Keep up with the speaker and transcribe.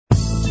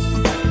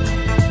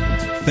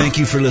Thank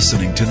you for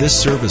listening to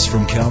this service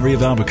from Calvary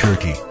of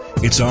Albuquerque.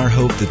 It's our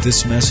hope that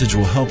this message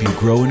will help you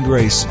grow in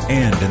grace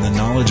and in the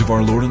knowledge of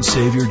our Lord and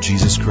Savior,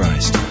 Jesus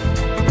Christ.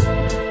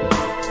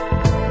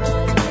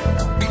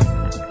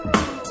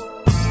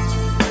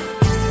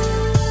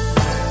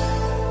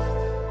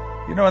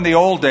 You know, in the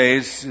old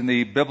days, in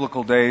the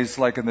biblical days,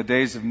 like in the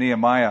days of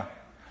Nehemiah,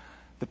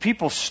 the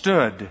people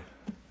stood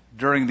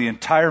during the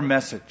entire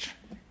message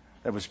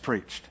that was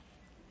preached.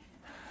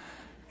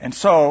 And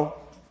so,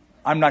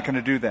 I'm not going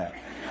to do that.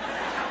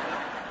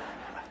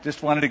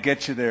 Just wanted to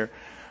get you there.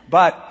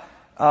 But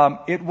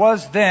it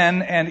was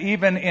then, and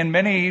even in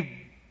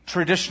many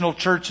traditional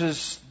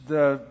churches,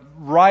 the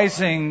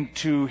rising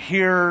to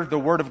hear the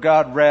Word of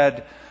God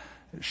read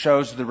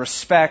shows the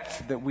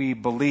respect that we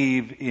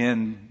believe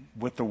in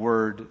with the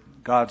Word,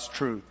 God's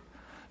truth.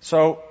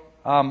 So,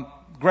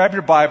 grab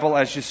your Bible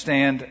as you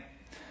stand,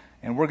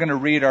 and we're going to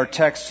read our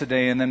text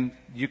today, and then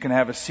you can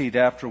have a seat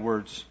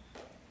afterwards.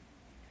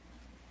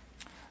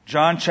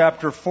 John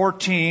chapter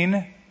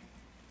 14,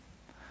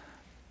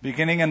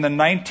 beginning in the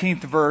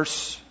 19th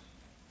verse.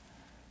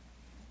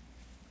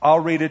 I'll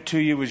read it to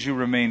you as you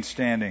remain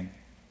standing.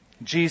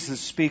 Jesus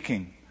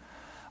speaking.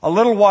 A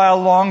little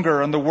while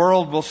longer, and the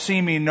world will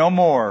see me no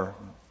more,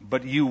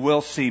 but you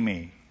will see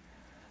me.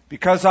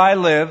 Because I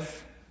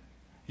live,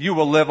 you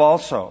will live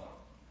also.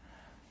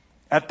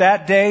 At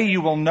that day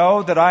you will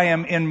know that I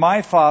am in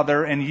my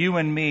Father, and you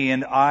in me,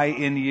 and I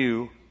in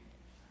you.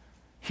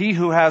 He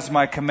who has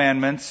my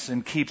commandments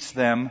and keeps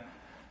them,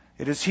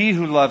 it is he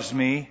who loves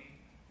me,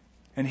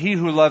 and he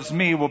who loves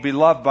me will be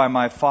loved by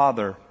my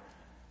Father,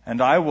 and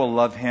I will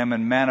love him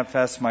and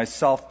manifest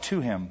myself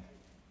to him.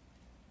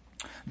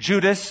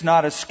 Judas,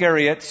 not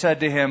Iscariot,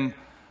 said to him,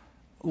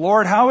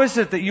 Lord, how is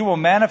it that you will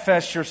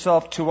manifest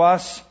yourself to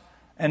us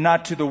and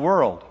not to the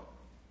world?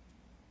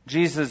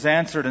 Jesus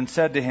answered and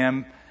said to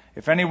him,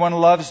 If anyone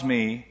loves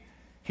me,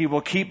 he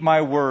will keep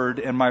my word,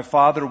 and my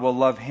Father will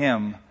love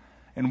him,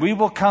 and we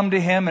will come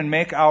to him and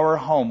make our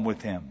home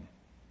with him.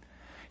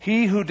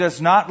 He who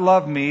does not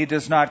love me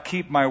does not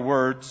keep my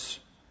words,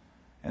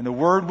 and the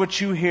word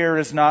which you hear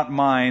is not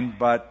mine,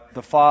 but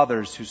the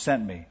Father's who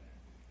sent me.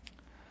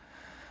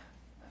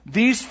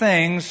 These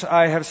things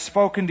I have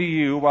spoken to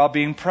you while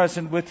being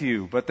present with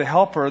you, but the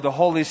Helper, the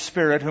Holy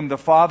Spirit, whom the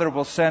Father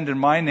will send in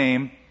my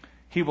name,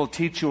 he will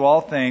teach you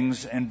all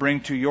things and bring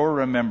to your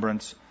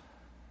remembrance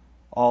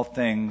all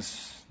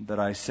things that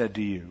I said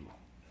to you.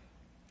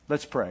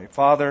 Let's pray.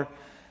 Father,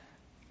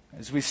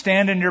 as we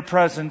stand in your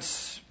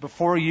presence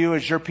before you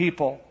as your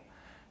people,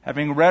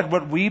 having read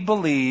what we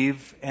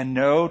believe and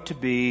know to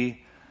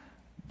be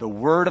the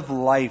word of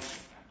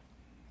life,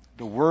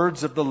 the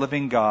words of the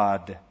living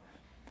God,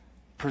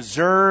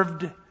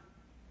 preserved,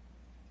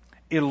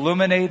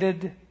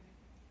 illuminated,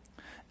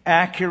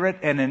 accurate,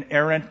 and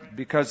inerrant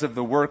because of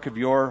the work of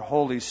your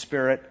Holy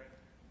Spirit,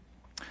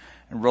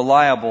 and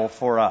reliable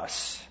for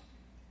us.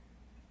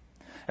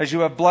 As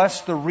you have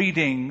blessed the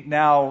reading,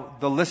 now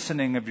the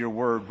listening of your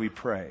word, we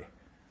pray.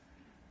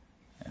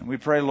 And we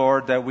pray,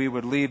 Lord, that we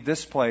would leave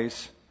this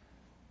place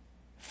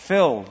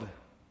filled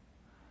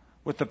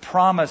with the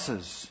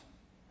promises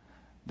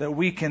that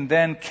we can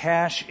then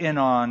cash in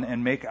on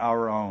and make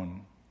our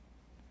own.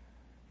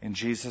 In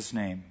Jesus'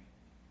 name.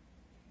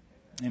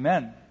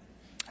 Amen.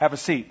 Have a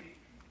seat.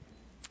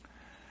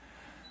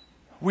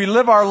 We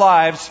live our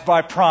lives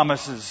by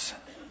promises.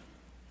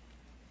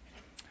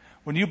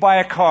 When you buy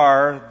a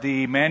car,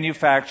 the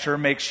manufacturer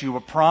makes you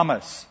a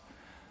promise.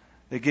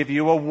 They give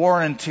you a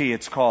warranty,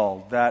 it's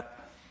called.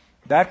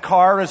 That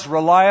car is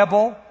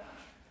reliable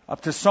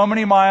up to so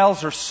many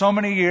miles or so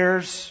many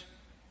years.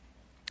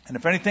 And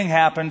if anything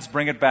happens,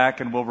 bring it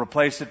back and we'll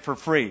replace it for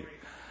free.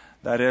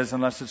 That is,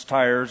 unless it's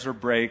tires or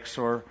brakes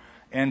or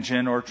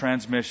engine or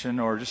transmission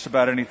or just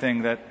about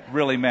anything that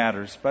really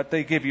matters. But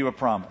they give you a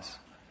promise.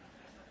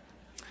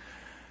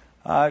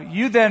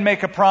 You then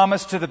make a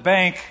promise to the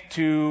bank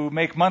to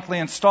make monthly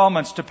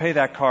installments to pay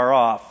that car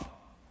off.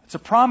 It's a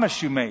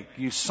promise you make.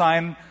 You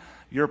sign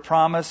your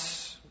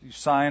promise, you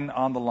sign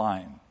on the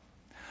line.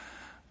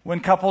 When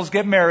couples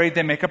get married,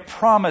 they make a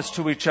promise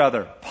to each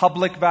other.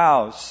 Public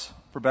vows.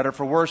 For better,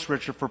 for worse,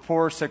 richer, for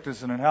poor,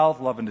 sickness and in health,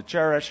 love and to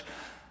cherish,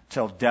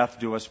 till death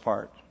do us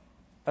part.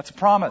 That's a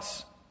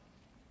promise.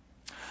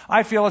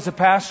 I feel as a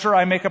pastor,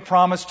 I make a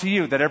promise to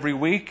you that every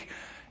week,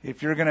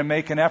 if you're going to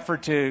make an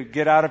effort to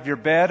get out of your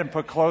bed and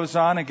put clothes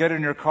on and get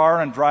in your car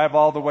and drive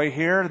all the way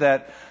here,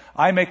 that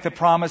I make the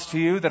promise to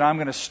you that I'm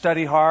going to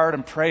study hard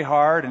and pray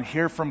hard and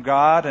hear from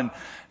God, and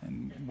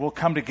we'll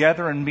come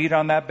together and meet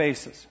on that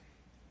basis.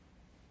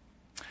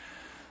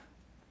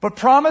 But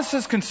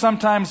promises can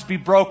sometimes be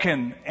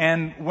broken,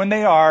 and when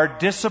they are,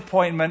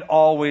 disappointment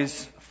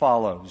always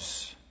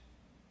follows.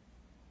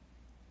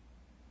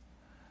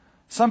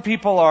 Some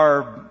people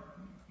are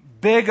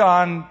big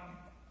on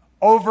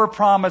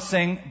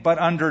over-promising but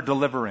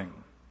under-delivering.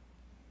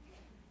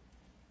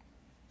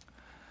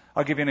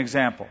 I'll give you an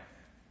example.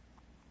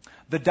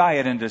 The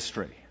diet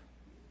industry.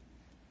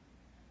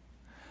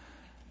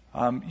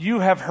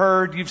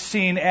 You've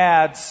seen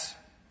ads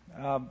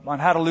on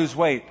how to lose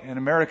weight, and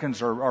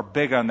Americans are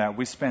big on that.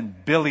 We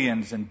spend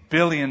billions and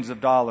billions of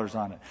dollars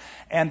on it.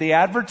 And the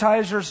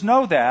advertisers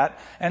know that,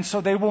 and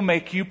so they will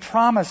make you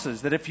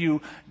promises that if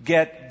you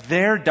get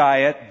their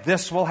diet,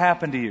 this will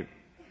happen to you.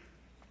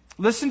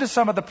 Listen to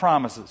some of the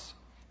promises.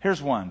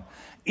 Here's one.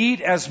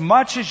 Eat as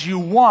much as you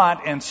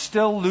want and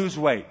still lose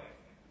weight.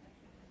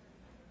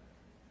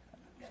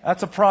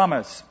 That's a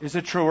promise. Is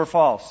it true or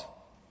false?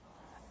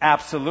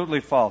 Absolutely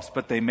false,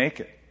 but they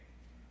make it.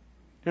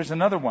 Here's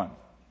another one.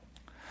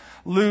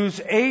 Lose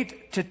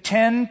 8 to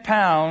 10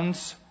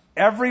 pounds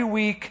every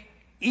week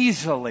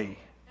easily.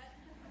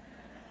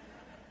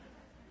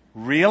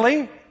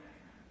 Really?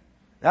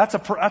 That's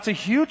a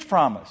huge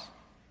promise.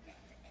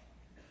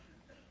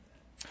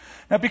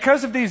 Now,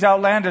 because of these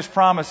outlandish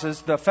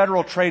promises, the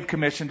Federal Trade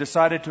Commission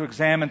decided to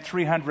examine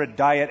 300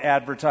 diet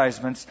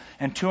advertisements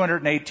and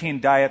 218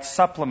 diet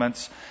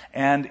supplements.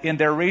 And in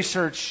their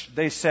research,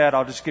 they said,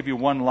 I'll just give you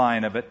one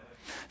line of it,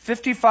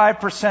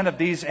 55% of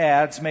these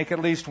ads make at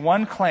least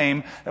one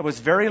claim that was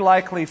very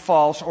likely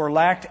false or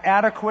lacked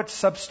adequate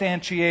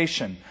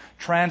substantiation.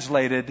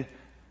 Translated,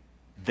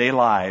 they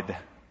lied.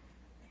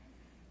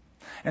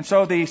 And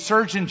so the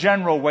Surgeon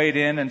General weighed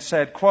in and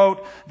said,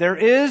 quote, there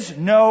is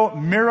no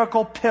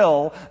miracle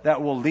pill that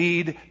will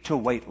lead to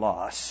weight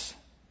loss.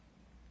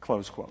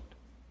 Close quote.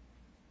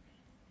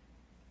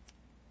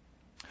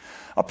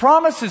 A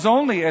promise is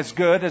only as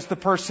good as the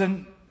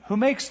person who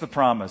makes the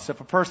promise.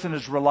 If a person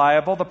is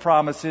reliable, the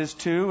promise is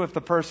too. If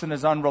the person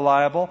is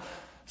unreliable,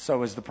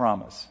 so is the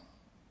promise.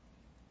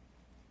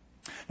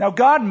 Now,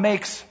 God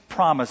makes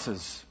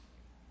promises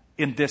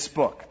in this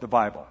book, the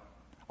Bible.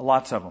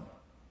 Lots of them.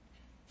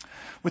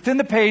 Within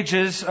the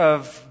pages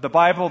of the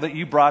Bible that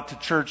you brought to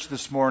church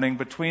this morning,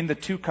 between the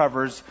two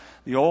covers,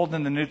 the Old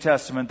and the New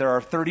Testament, there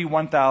are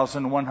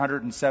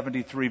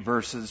 31,173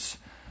 verses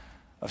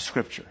of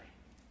Scripture.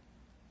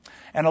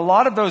 And a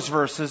lot of those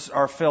verses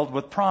are filled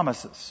with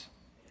promises.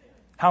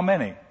 How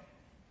many?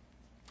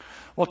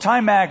 Well,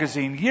 Time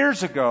magazine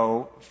years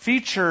ago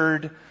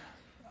featured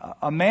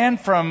a man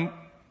from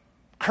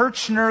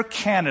Kirchner,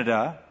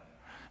 Canada,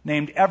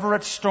 named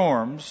Everett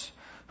Storms,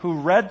 who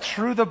read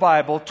through the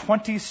Bible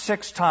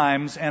 26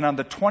 times, and on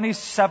the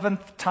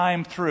 27th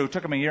time through, it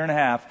took him a year and a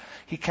half,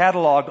 he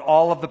cataloged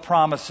all of the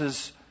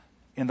promises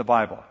in the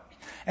Bible.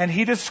 And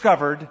he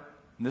discovered,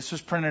 and this was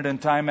printed in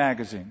Time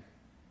magazine,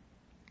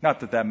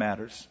 not that that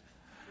matters,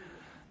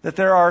 that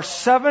there are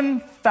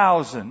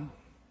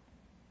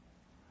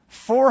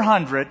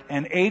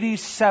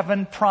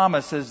 7,487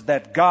 promises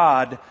that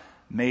God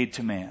made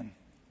to man.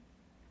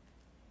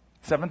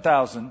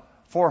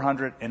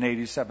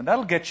 7,487.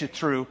 That'll get you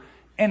through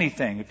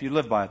anything if you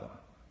live by them.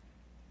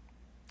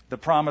 The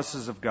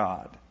promises of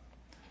God.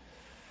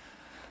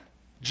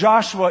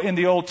 Joshua in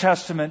the Old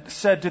Testament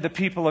said to the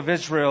people of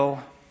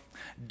Israel,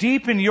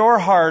 deep in your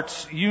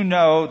hearts you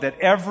know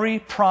that every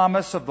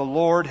promise of the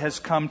Lord has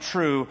come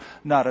true.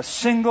 Not a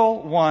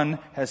single one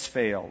has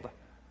failed.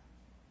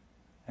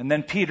 And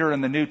then Peter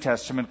in the New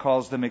Testament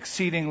calls them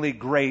exceedingly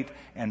great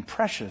and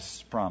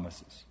precious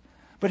promises.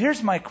 But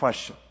here's my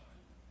question.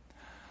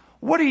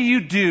 What do you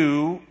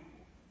do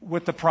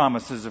with the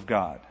promises of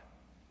God?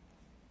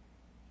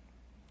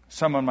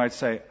 Someone might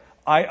say,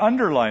 I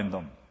underline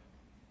them.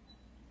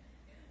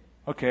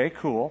 Okay,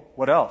 cool.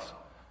 What else?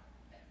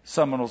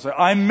 Someone will say,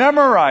 I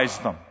memorize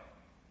them.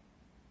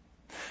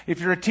 If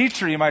you're a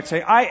teacher, you might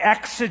say, I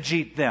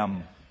exegete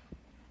them.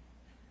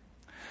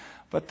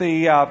 But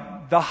the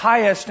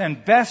highest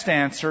and best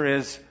answer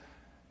is,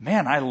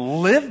 man, I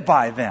live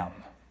by them.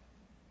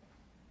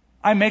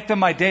 I make them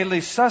my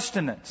daily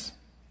sustenance.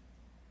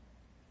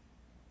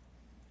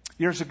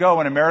 Years ago,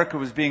 when America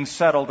was being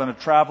settled and a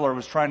traveler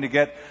was trying to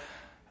get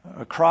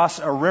across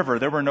a river,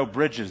 there were no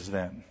bridges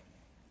then.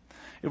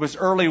 It was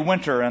early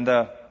winter and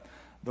the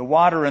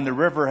water in the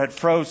river had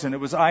frozen. It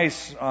was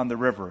ice on the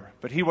river,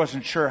 but he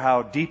wasn't sure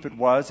how deep it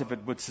was, if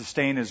it would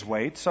sustain his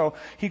weight. So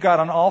he got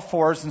on all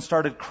fours and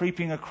started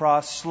creeping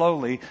across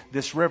slowly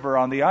this river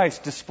on the ice,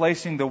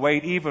 displacing the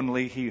weight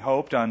evenly, he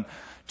hoped, on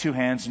 2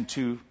 hands and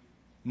 2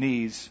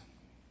 knees.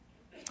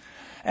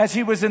 As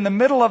he was in the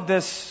middle of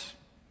this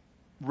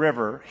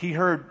river, he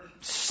heard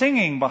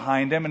singing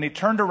behind him, and he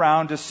turned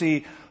around to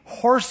see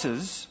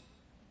horses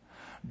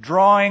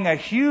drawing a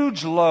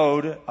huge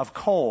load of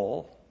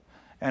coal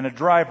and a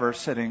driver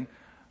sitting,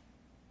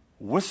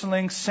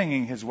 whistling,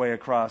 singing his way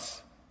across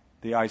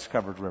the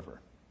ice-covered river.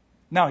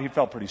 Now he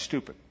felt pretty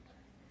stupid,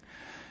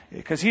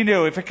 because he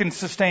knew if it can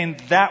sustain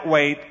that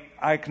weight,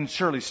 I can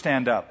surely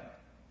stand up.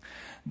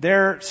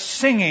 They're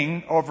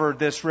singing over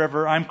this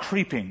river. I'm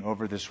creeping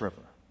over this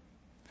river.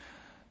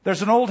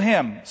 There's an old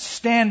hymn,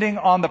 Standing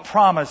on the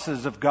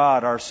Promises of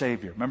God, our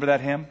Savior. Remember that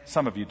hymn?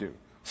 Some of you do.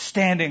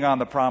 Standing on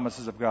the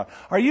promises of God.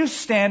 Are you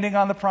standing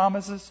on the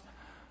promises?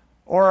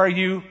 Or are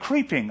you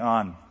creeping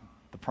on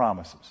the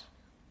promises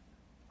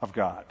of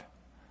God?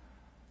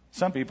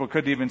 Some people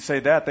could even say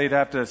that. They'd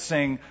have to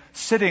sing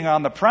sitting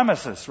on the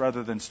premises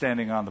rather than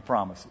standing on the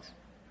promises.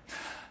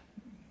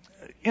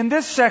 In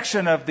this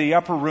section of the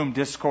Upper Room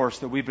Discourse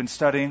that we've been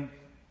studying,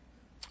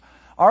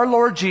 Our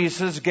Lord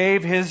Jesus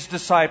gave his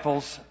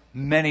disciples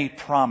many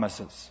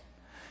promises.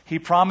 He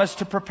promised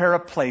to prepare a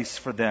place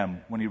for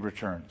them when he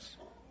returns.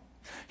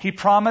 He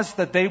promised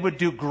that they would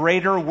do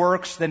greater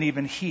works than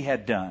even he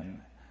had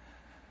done.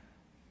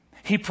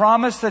 He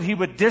promised that he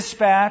would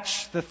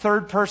dispatch the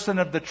third person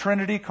of the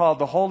Trinity called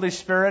the Holy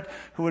Spirit,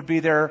 who would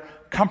be their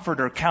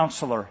comforter,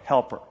 counselor,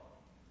 helper.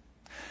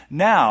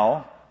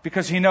 Now,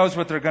 because he knows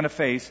what they're going to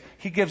face,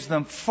 he gives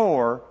them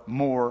 4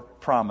 more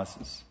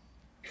promises.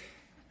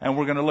 And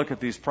we're going to look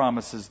at these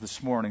promises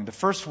this morning. The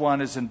first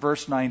one is in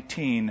verse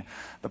 19,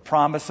 the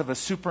promise of a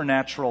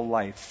supernatural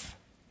life.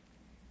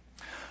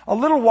 A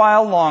little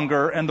while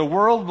longer, and the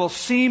world will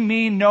see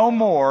me no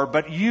more,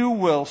 but you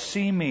will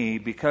see me.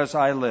 Because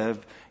I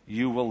live,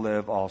 you will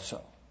live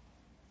also.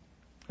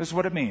 This is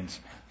what it means.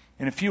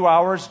 In a few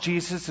hours,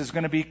 Jesus is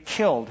going to be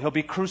killed. He'll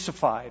be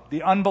crucified.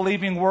 The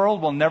unbelieving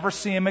world will never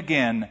see him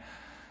again.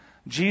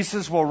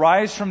 Jesus will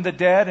rise from the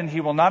dead, and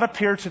he will not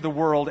appear to the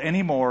world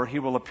anymore. He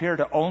will appear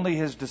to only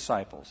his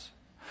disciples.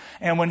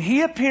 And when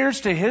he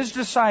appears to his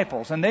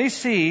disciples, and they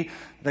see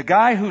the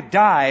guy who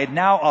died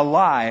now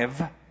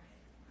alive,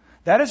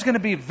 that is going to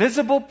be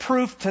visible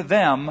proof to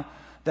them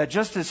that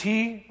just as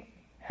he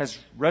has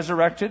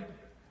resurrected,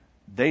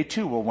 they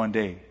too will one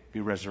day be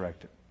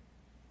resurrected.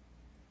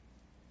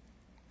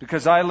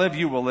 Because I live,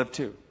 you will live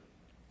too.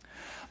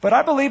 But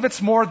I believe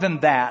it's more than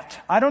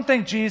that. I don't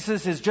think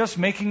Jesus is just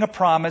making a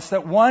promise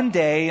that one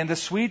day in the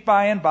sweet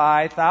by and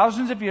by,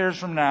 thousands of years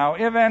from now,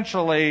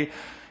 eventually,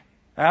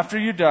 after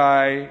you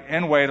die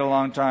and wait a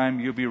long time,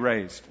 you'll be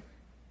raised.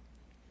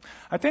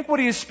 I think what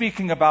he is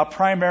speaking about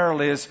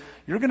primarily is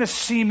you're going to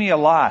see me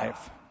alive.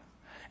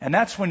 And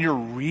that's when you're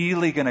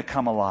really going to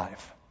come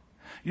alive.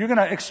 You're going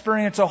to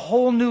experience a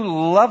whole new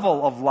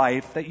level of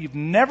life that you've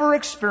never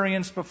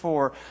experienced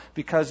before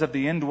because of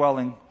the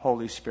indwelling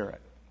Holy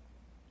Spirit.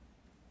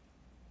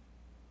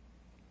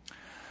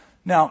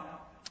 Now,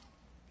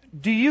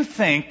 do you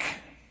think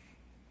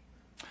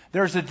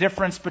there's a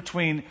difference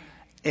between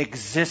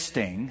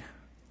existing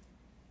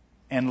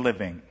and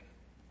living?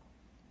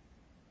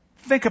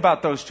 Think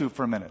about those two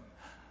for a minute.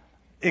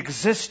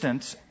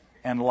 Existence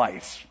and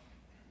life.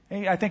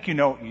 I think you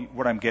know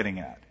what I'm getting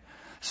at.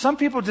 Some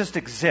people just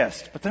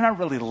exist, but they're not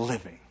really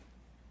living.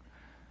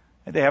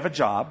 They have a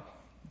job,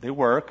 they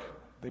work,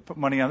 they put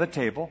money on the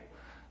table,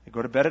 they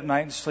go to bed at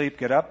night and sleep,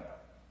 get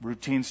up,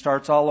 routine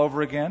starts all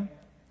over again.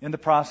 In the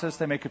process,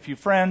 they make a few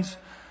friends,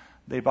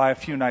 they buy a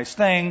few nice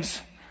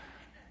things,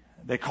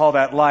 they call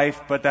that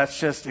life, but that's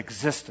just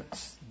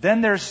existence. Then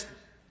there's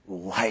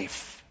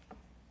life,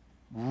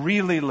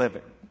 really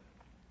living.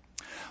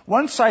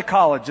 One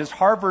psychologist,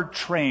 Harvard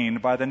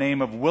trained by the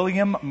name of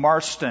William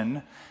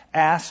Marston,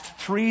 asked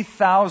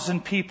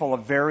 3,000 people a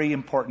very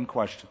important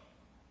question.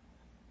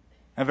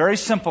 A very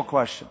simple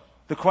question.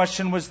 The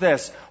question was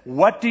this: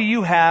 what do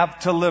you have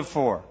to live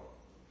for?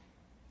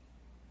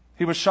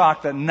 He was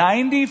shocked that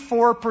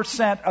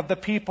 94% of the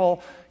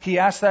people he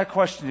asked that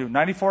question to,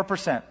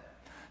 94%,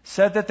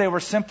 said that they were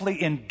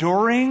simply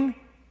enduring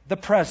the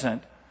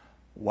present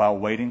while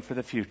waiting for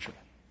the future.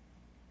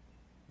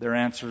 Their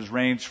answers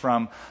ranged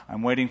from,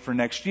 I'm waiting for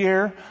next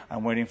year,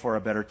 I'm waiting for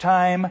a better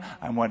time,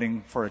 I'm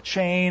waiting for a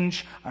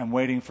change, I'm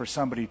waiting for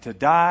somebody to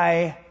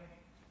die.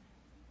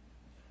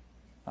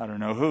 I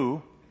don't know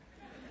who.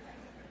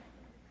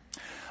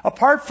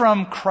 Apart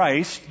from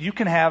Christ, you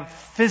can have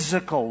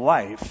physical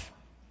life,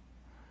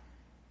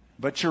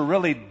 but you're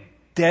really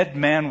dead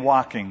man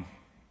walking.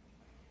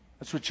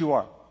 That's what you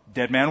are.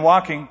 Dead man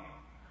walking.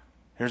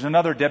 Here's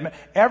another dead man.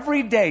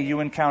 Every day you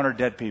encounter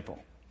dead people.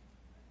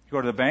 You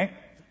go to the bank,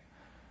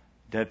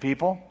 dead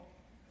people.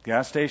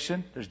 Gas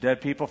station, there's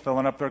dead people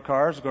filling up their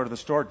cars. Go to the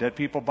store, dead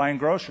people buying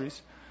groceries.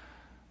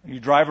 You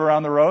drive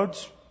around the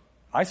roads.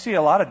 I see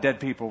a lot of dead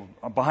people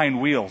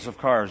behind wheels of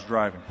cars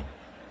driving.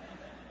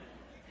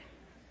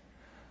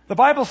 The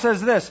Bible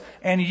says this: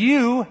 and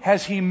you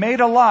has he made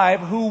alive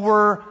who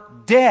were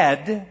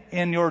dead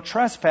in your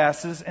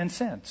trespasses and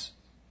sins.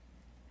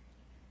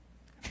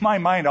 My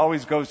mind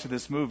always goes to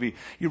this movie.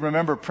 You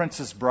remember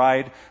Princess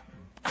Bride?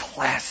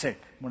 Classic.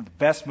 One of the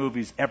best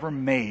movies ever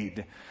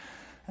made.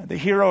 The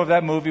hero of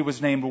that movie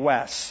was named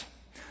Wes.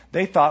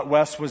 They thought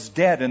Wes was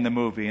dead in the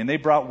movie, and they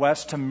brought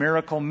Wes to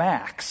Miracle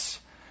Max.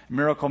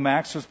 Miracle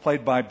Max was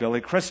played by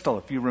Billy Crystal,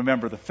 if you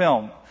remember the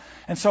film.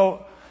 And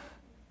so,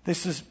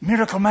 this is,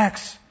 Miracle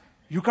Max,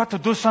 you got to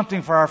do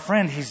something for our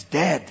friend, he's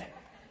dead.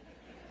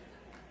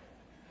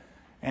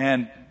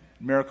 And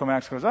Miracle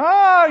Max goes,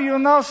 oh, you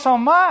know so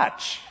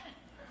much.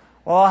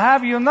 Well, I'll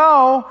have you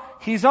know,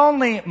 he's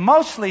only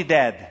mostly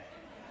dead.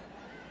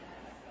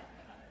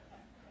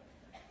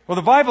 Well,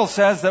 the Bible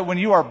says that when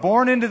you are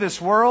born into this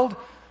world,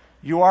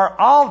 you are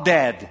all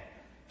dead.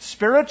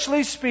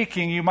 Spiritually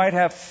speaking, you might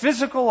have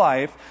physical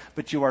life,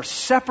 but you are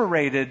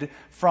separated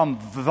from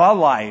the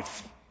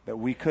life that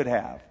we could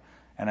have.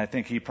 And I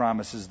think he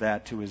promises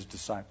that to his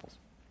disciples.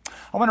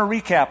 I want to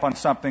recap on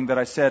something that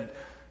I said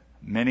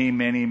many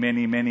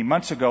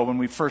months ago when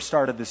we first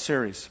started this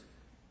series.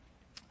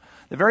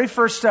 The very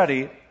first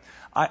study,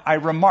 I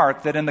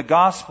remarked that in the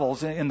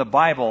Gospels, in the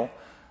Bible,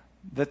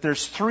 that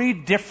there's 3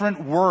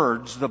 different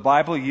words the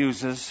Bible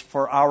uses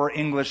for our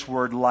English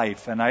word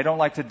life. And I don't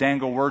like to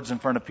dangle words in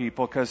front of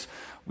people because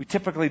we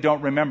typically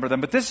don't remember them,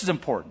 but this is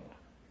important.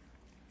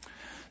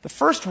 The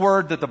first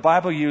word that the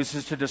Bible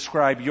uses to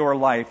describe your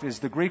life is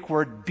the Greek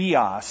word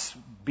bios,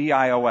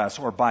 B-I-O-S,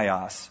 or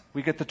bios.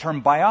 We get the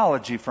term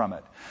biology from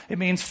it. It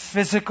means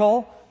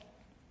physical,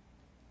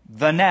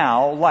 the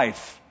now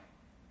life,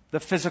 the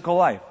physical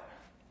life.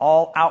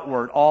 All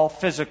outward, all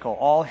physical,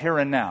 all here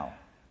and now.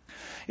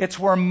 It's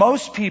where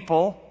most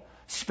people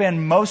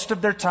spend most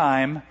of their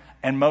time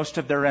and most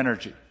of their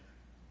energy.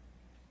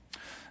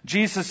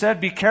 Jesus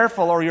said, be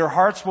careful or your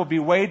hearts will be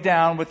weighed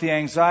down with the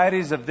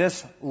anxieties of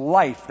this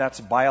life. That's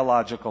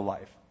biological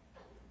life.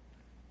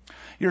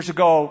 Years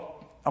ago,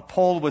 a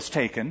poll was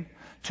taken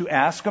to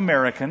ask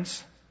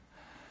Americans,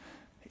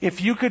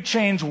 if you could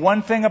change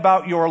one thing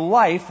about your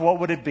life, what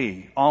would it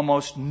be?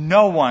 Almost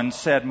no one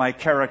said my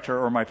character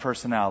or my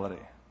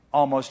personality.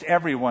 Almost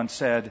everyone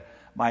said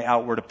my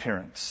outward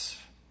appearance.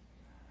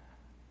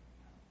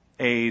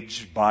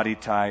 Age, body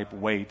type,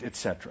 weight,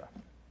 etc.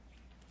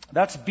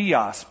 That's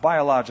bios,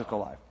 biological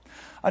life.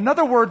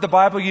 Another word the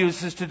Bible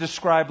uses to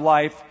describe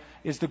life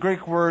is the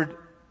Greek word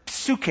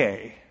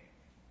psyche.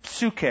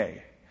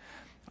 Psyche.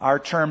 Our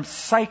term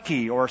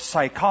psyche or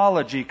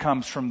psychology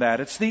comes from that.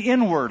 It's the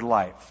inward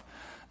life,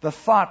 the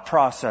thought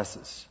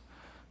processes.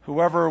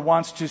 Whoever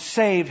wants to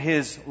save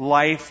his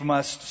life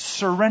must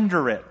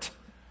surrender it.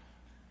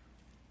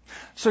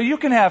 So you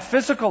can have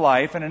physical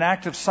life and an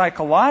active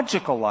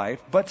psychological life,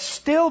 but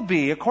still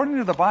be, according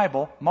to the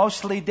Bible,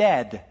 mostly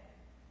dead.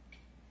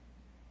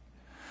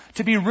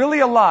 To be really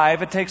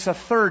alive, it takes a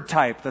third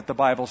type that the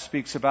Bible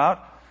speaks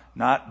about.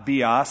 Not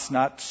bios,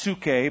 not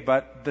psyche,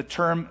 but the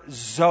term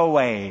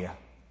zoe.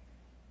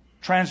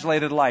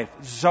 Translated life,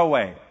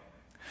 zoe.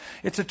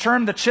 It's a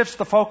term that shifts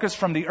the focus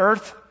from the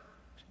earth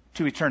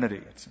to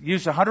eternity. It's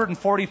used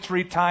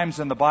 143 times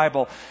in the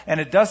Bible, and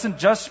it doesn't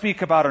just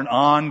speak about an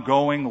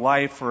ongoing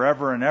life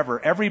forever and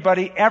ever.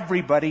 Everybody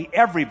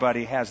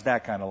has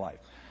that kind of life.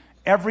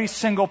 Every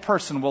single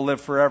person will live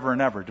forever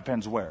and ever.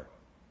 Depends where.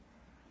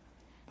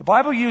 The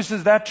Bible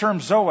uses that term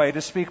zoe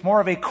to speak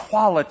more of a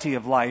quality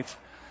of life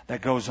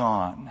that goes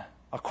on.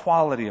 A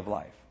quality of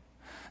life.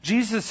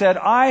 Jesus said,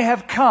 I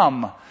have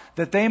come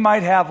that they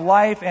might have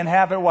life and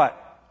have it what?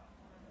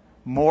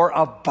 More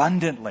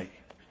abundantly.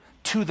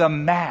 To the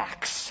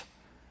max.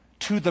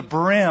 To the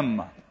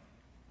brim.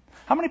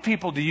 How many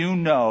people do you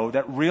know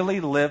that really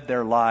live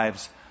their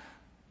lives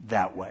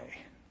that way?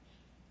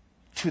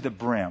 To the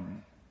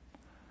brim.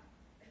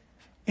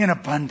 In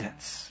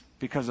abundance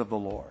because of the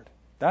Lord.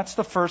 That's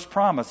the first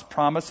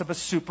promise of a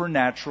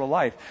supernatural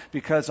life.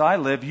 Because I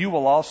live, you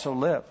will also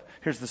live.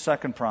 Here's the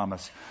second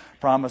promise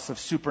of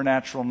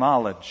supernatural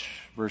knowledge,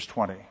 verse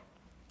 20.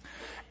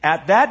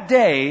 At that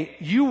day,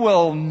 you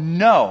will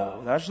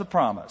know, that's the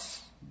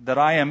promise, that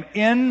I am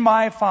in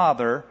my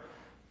Father,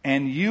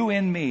 and you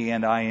in me,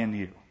 and I in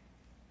you.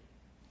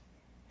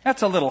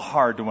 That's a little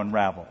hard to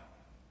unravel.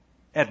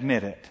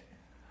 Admit it.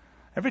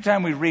 Every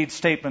time we read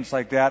statements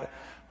like that,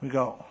 we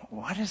go,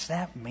 what does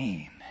that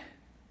mean?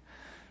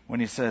 When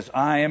he says,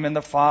 I am in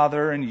the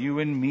Father, and you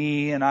in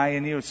me, and I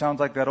in you. It sounds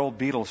like that old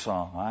Beatles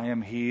song. I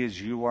am he,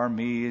 as you are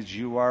me, as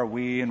you are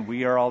we, and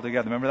we are all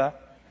together. Remember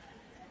that?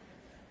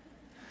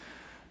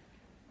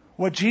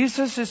 What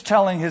Jesus is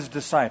telling his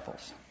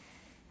disciples,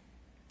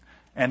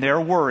 and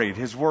they're worried,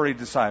 his worried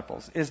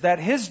disciples, is that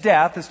his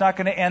death is not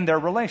going to end their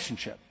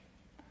relationship.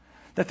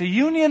 That the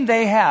union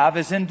they have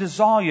is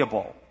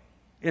indissoluble.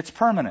 It's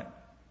permanent.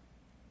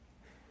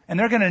 And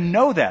they're going to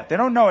know that. They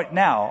don't know it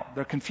now.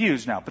 They're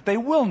confused now. But they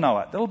will know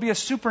it. There'll be a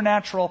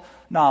supernatural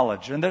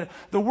knowledge. And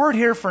the word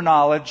here for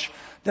knowledge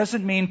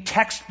doesn't mean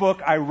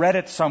textbook, I read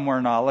it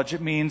somewhere knowledge.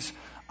 It means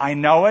I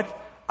know it,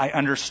 I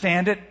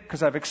understand it,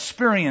 because I've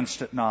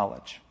experienced it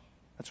knowledge.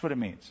 That's what it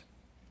means.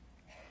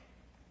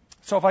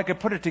 So if I could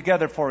put it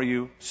together for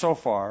you so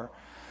far,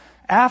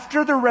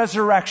 after the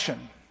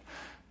resurrection,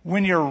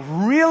 when you're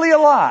really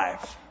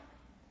alive,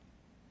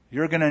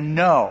 you're going to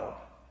know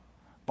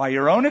by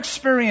your own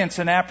experience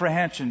and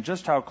apprehension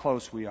just how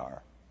close we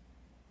are.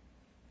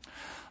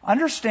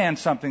 Understand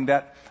something,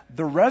 that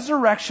the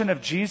resurrection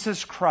of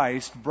Jesus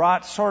Christ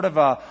brought sort of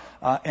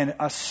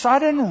a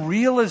sudden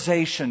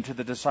realization to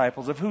the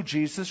disciples of who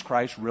Jesus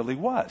Christ really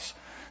was.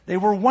 They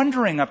were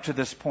wondering up to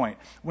this point.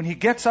 When he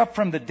gets up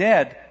from the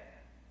dead,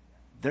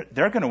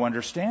 they're going to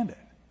understand it.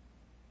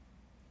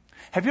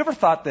 Have you ever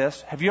thought this?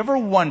 Have you ever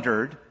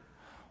wondered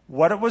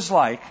what it was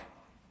like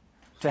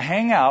to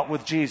hang out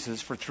with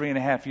Jesus for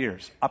 3.5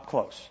 years, up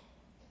close?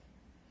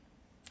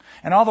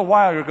 And all the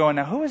while you're going,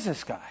 now who is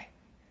this guy?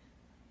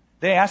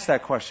 They asked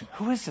that question,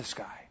 who is this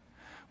guy?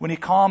 When he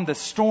calmed the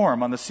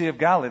storm on the Sea of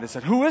Galilee, they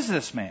said, who is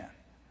this man?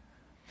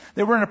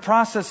 They were in a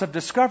process of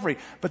discovery.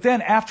 But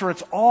then after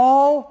it's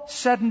all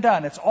said and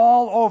done, it's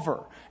all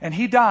over, and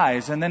he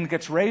dies and then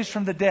gets raised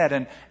from the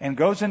dead and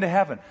goes into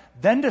heaven,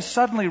 then to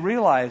suddenly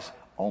realize,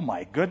 oh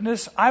my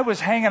goodness, I was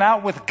hanging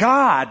out with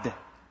God.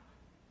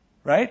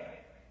 Right?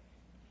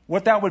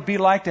 What that would be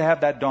like to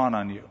have that dawn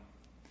on you.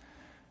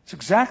 It's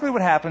exactly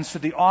what happens to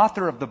the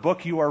author of the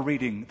book you are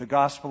reading, the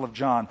Gospel of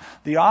John.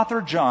 The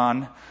author,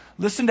 John,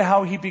 listen to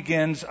how he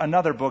begins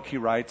another book he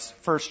writes,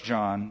 1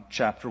 John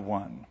chapter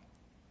 1.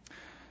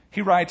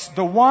 He writes,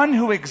 "The one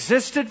who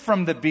existed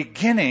from the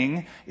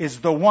beginning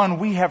is the one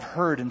we have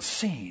heard and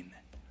seen."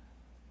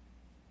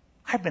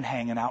 I've been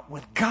hanging out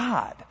with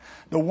God.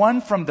 The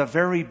one from the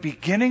very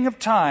beginning of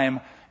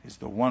time is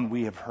the one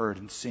we have heard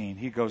and seen.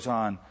 He goes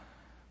on,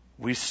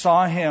 "We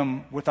saw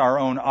him with our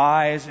own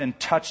eyes and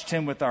touched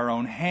him with our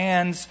own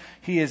hands.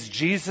 He is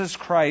Jesus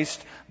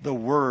Christ, the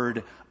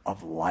Word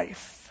of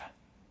life."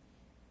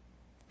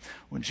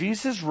 When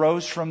Jesus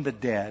rose from the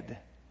dead,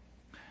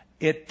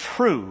 it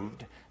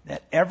proved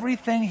that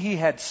everything he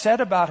had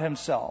said about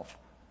himself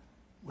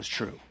was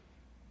true.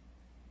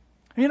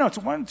 You know, it's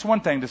one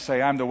thing to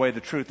say, "I'm the way,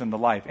 the truth, and the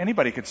life."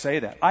 Anybody could say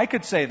that. I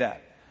could say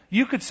that.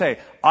 You could say,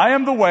 "I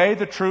am the way,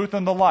 the truth,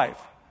 and the life."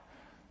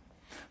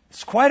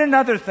 It's quite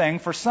another thing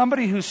for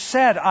somebody who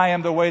said, "I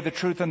am the way, the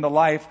truth, and the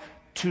life,"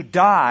 to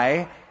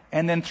die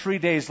and then 3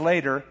 days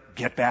later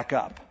get back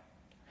up.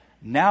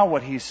 Now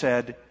what he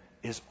said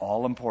is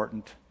all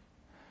important.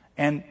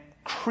 And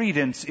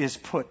credence is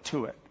put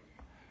to it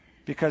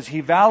because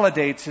he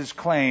validates his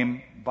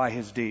claim by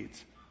his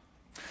deeds.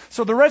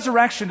 So the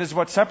resurrection is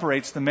what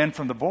separates the men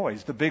from the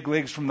boys, the big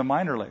leagues from the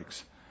minor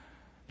leagues.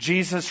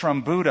 Jesus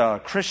from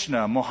Buddha,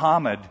 Krishna,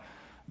 Muhammad,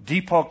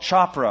 Deepak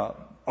Chopra,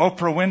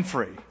 Oprah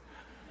Winfrey.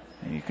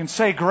 You can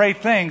say great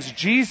things.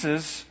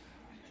 Jesus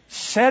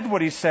said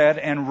what he said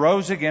and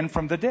rose again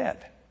from the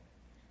dead.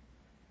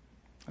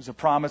 There's a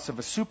promise of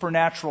a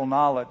supernatural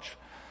knowledge,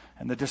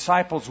 and the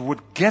disciples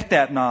would get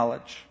that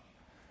knowledge.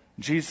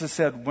 Jesus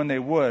said when they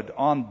would,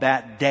 on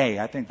that day,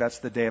 I think that's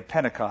the day of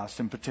Pentecost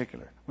in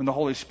particular, when the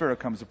Holy Spirit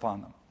comes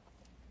upon them.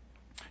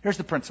 Here's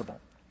the principle.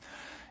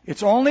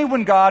 It's only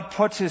when God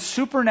puts his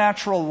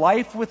supernatural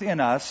life within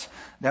us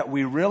that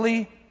we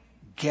really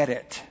get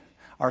it.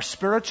 Our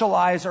spiritual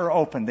eyes are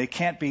open. They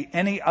can't be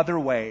any other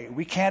way.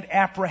 We can't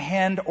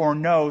apprehend or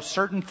know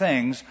certain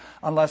things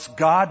unless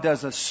God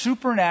does a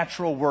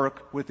supernatural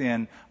work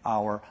within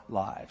our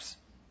lives.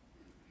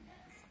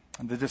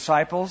 And the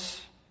disciples,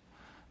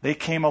 they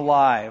came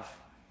alive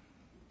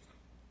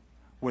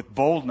with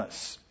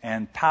boldness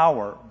and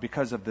power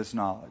because of this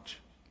knowledge.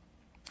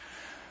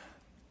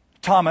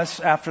 Thomas,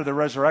 after the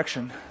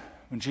resurrection,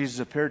 when Jesus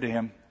appeared to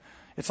him,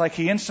 it's like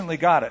he instantly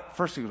got it.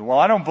 First he goes, "Well,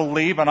 I don't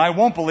believe, and I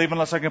won't believe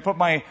unless I can put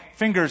my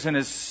fingers in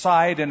his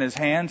side and his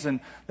hands." And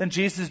then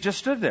Jesus just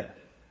stood there.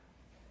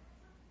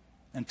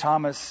 And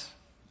Thomas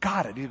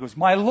got it. He goes,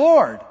 "My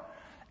Lord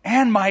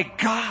and my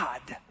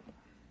God."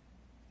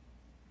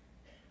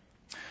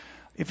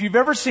 If you've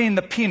ever seen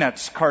the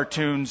Peanuts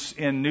cartoons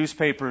in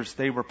newspapers,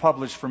 they were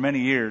published for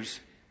many years.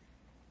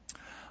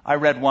 I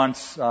read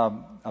once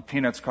a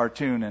Peanuts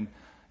cartoon, and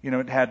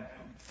it had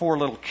 4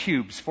 little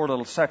cubes, 4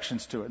 little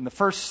sections to it. In the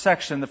first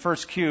section, the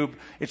first cube,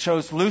 it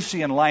shows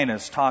Lucy and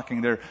Linus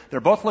talking.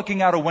 They're both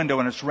looking out a window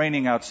and it's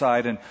raining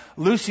outside. And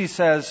Lucy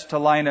says to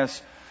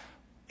Linus,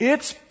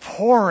 "It's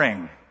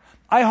pouring.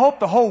 I hope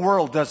the whole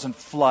world doesn't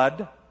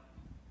flood."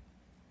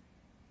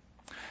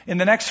 In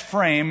the next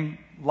frame,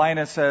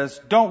 Linus says,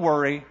 "Don't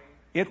worry,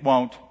 it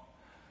won't.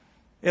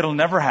 It'll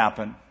never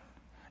happen.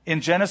 In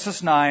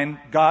Genesis 9,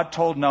 God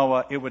told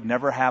Noah it would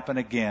never happen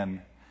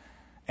again.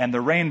 And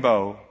the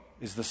rainbow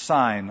is the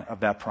sign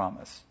of that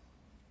promise."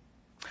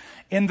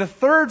 In the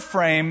third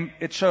frame,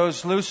 it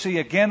shows Lucy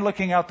again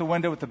looking out the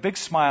window with a big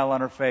smile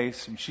on her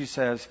face, and she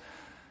says,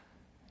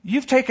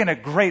 "You've taken a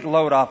great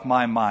load off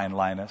my mind,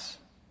 Linus."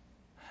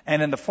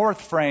 And in the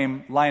fourth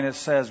frame, Linus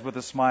says with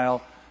a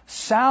smile,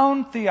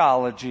 "Sound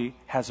theology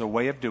has a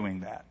way of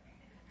doing that."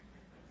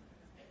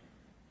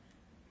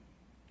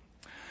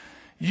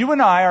 You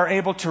and I are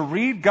able to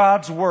read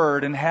God's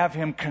Word and have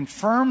Him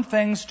confirm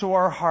things to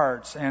our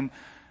hearts, and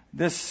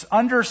this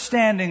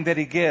understanding that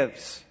He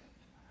gives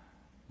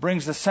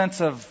brings a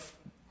sense of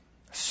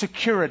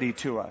security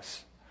to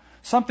us.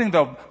 Something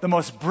the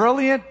most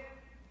brilliant,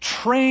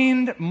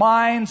 trained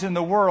minds in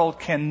the world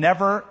can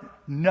never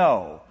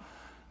know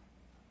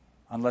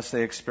unless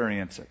they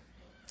experience it.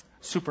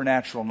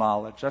 Supernatural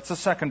knowledge. That's the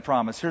second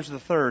promise. Here's the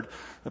third,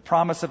 the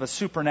promise of a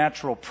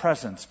supernatural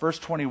presence. Verse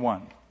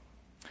 21.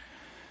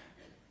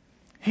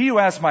 "He who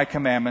has my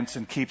commandments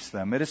and keeps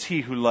them, it is he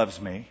who loves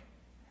me.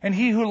 And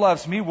he who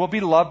loves me will be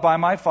loved by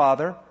my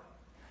Father,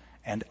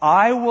 and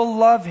I will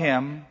love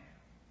him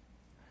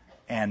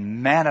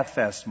and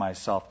manifest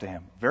myself to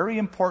him." Very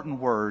important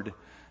word,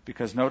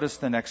 because notice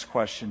the next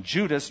question.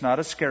 Judas, not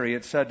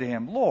Iscariot, said to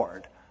him,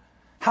 "Lord,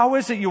 how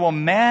is it you will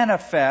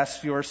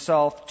manifest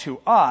yourself to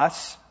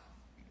us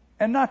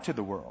and not to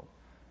the world?"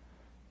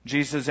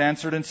 Jesus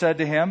answered and said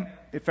to him,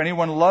 "If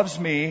anyone loves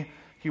me,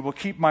 he will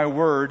keep my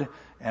word,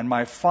 and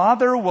my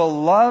Father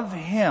will love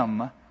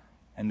him."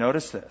 And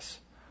notice this.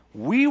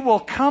 "We will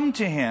come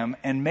to him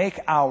and make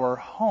our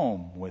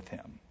home with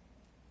him."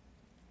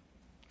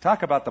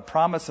 Talk about the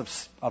promise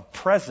of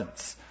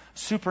presence,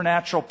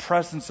 supernatural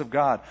presence of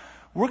God.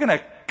 We're going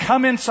to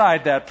come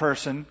inside that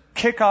person,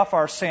 kick off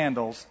our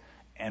sandals,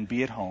 and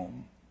be at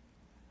home.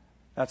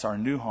 That's our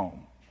new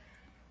home.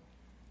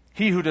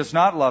 He who does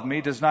not love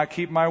me does not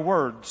keep my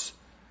words.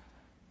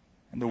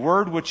 And the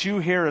word which you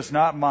hear is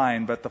not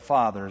mine, but the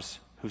Father's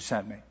who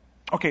sent me.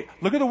 Okay,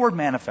 look at the word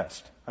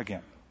manifest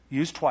again,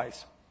 used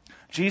twice.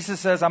 Jesus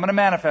says, I'm going to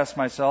manifest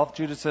myself.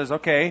 Judas says,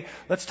 okay,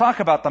 let's talk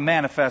about the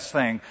manifest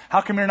thing. How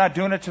come you're not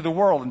doing it to the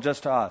world and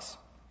just to us?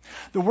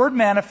 The word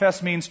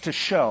manifest means to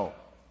show,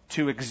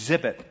 to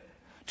exhibit,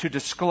 to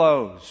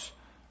disclose,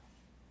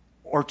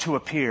 or to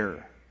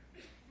appear.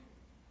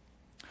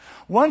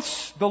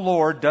 Once the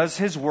Lord does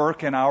His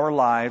work in our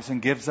lives and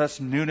gives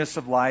us newness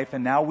of life,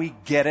 and now we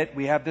get it,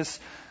 we have this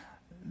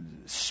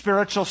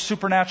spiritual,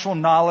 supernatural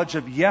knowledge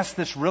of, yes,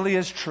 this really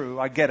is true,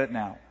 I get it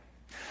now.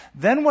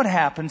 Then what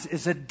happens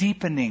is a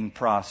deepening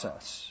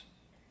process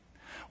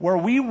where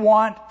we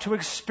want to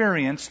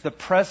experience the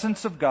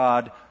presence of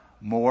God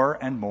more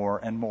and more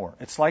and more.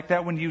 It's like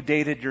that when you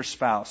dated your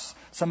spouse.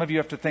 Some of you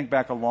have to think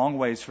back a long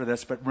ways for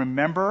this, but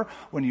remember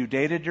when you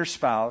dated your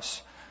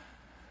spouse,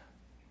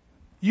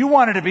 you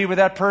wanted to be with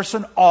that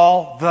person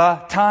all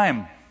the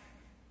time.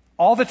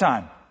 All the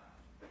time.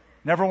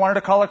 Never wanted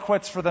to call it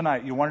quits for the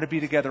night. You wanted to be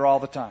together all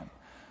the time.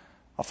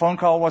 A phone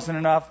call wasn't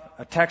enough.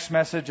 A text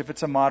message, if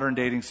it's a modern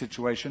dating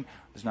situation,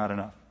 is not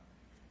enough.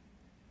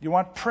 You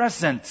want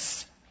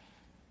presence.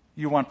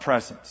 You want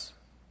presence.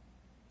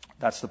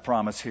 That's the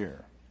promise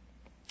here.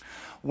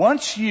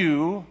 Once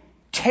you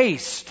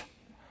taste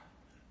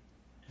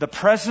the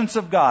presence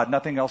of God,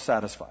 nothing else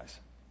satisfies.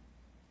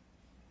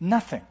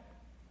 Nothing.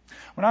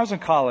 When I was in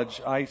college,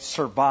 I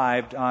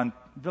survived on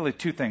really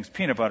two things.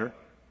 Peanut butter.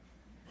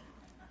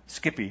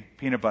 Skippy,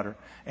 peanut butter.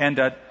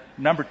 And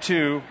number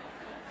two,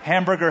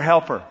 Hamburger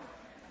Helper.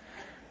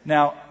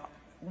 Now,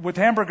 with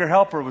Hamburger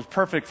Helper, it was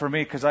perfect for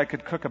me because I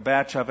could cook a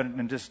batch of it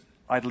and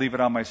I'd leave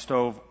it on my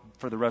stove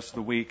for the rest of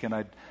the week and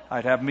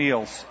I'd have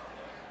meals.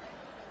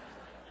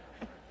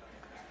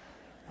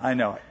 I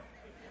know it.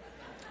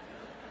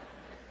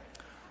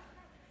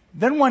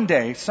 Then one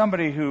day,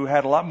 somebody who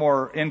had a lot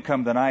more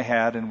income than I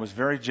had and was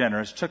very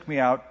generous took me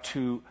out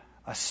to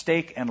a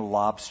steak and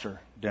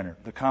lobster dinner,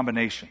 the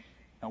combination.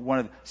 One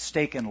of the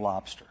steak and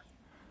lobster.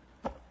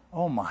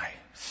 Oh my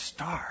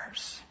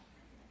stars.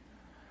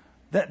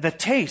 The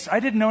taste, I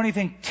didn't know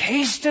anything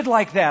tasted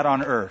like that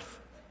on earth.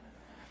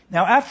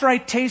 Now, after I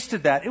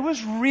tasted that, it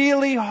was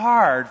really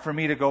hard for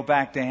me to go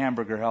back to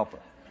Hamburger Helper.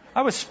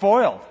 I was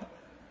spoiled.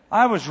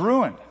 I was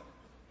ruined.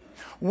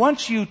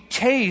 Once you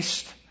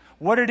taste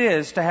what it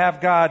is to have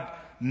God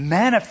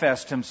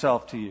manifest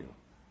Himself to you,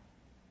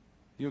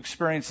 you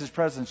experience His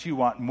presence, you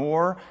want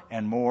more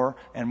and more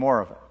and more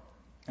of it.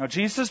 Now,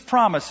 Jesus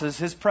promises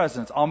His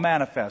presence, I'll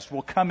manifest,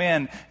 we'll come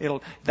in,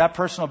 that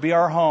person will be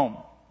our home.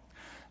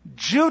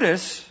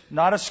 Judas,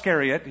 not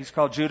Iscariot, he's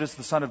called Judas,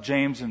 the son of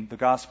James in the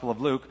Gospel of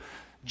Luke.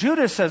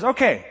 Judas says,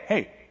 okay,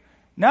 hey,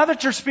 now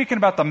that you're speaking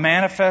about the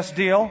manifest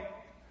deal,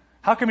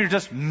 how come you're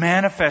just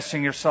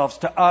manifesting yourselves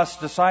to us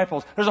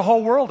disciples? There's a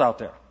whole world out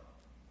there.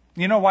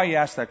 You know why he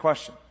asked that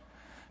question?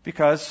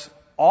 Because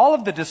all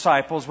of the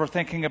disciples were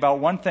thinking about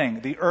one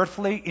thing, the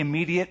earthly,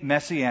 immediate,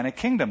 messianic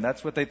kingdom.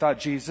 That's what they thought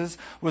Jesus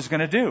was going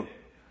to do.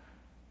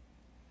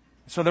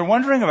 So they're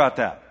wondering about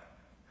that.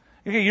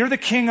 Okay, you're the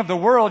king of the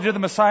world, you're the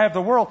Messiah of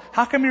the world.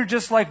 How come you're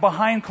just like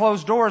behind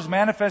closed doors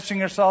manifesting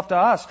yourself to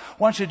us?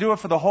 Why don't you do it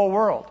for the whole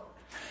world?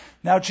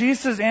 Now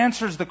Jesus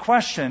answers the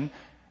question,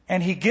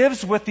 and He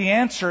gives with the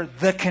answer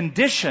the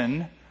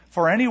condition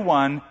for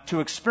anyone to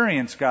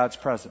experience God's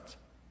presence.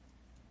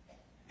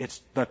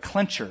 It's the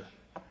clincher.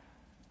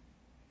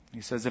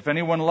 He says, if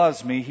anyone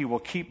loves me, he will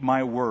keep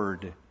my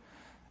word.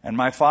 And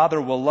my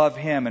Father will love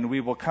him, and we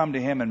will come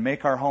to him and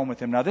make our home with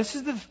him. Now, this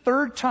is the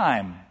third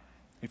time,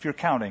 if you're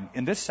counting,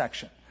 in this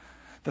section.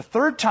 The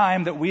third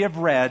time that we have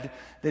read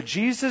that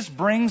Jesus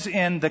brings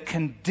in the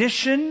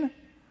condition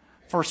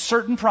for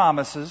certain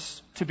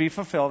promises to be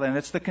fulfilled, and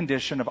it's the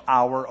condition of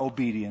our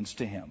obedience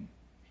to Him.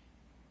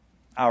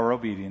 Our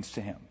obedience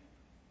to Him.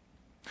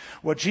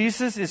 What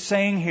Jesus is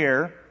saying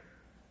here,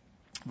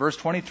 verse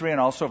 23 and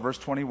also verse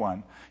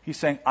 21, He's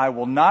saying, I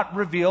will not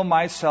reveal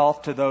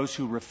myself to those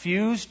who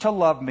refuse to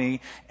love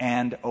me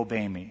and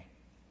obey me.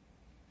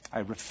 I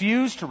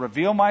refuse to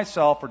reveal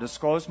myself or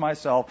disclose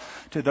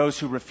myself to those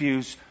who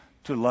refuse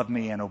to love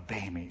me and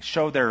obey me.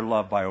 Show their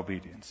love by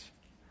obedience.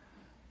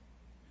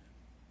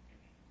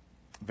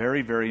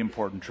 Very, very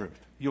important truth.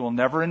 You will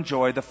never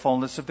enjoy the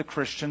fullness of the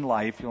Christian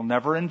life. You'll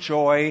never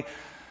enjoy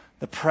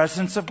the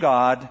presence of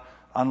God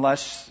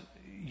unless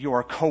you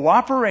are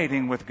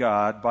cooperating with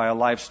God by a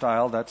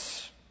lifestyle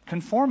that's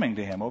conforming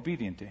to Him,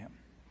 obedient to Him.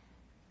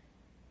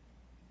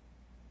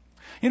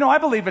 You know, I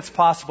believe it's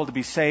possible to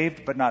be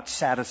saved but not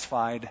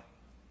satisfied.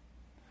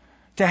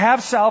 To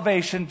have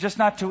salvation, just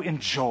not to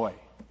enjoy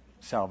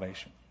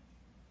salvation.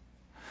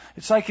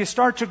 It's like you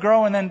start to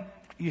grow and then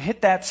you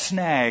hit that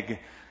snag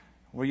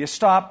where you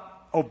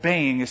stop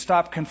obeying, you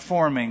stop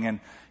conforming, and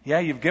yeah,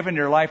 you've given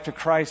your life to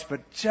Christ, but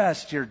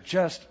you're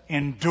just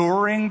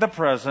enduring the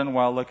present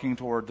while looking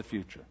toward the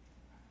future.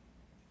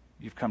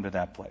 You've come to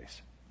that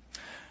place.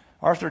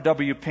 Arthur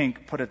W.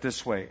 Pink put it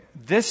this way: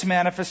 this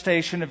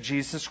manifestation of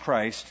Jesus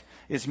Christ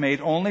is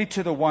made only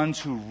to the ones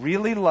who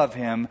really love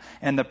Him,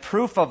 and the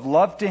proof of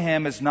love to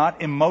Him is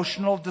not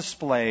emotional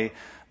display,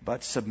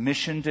 but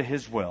submission to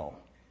His will.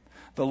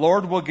 The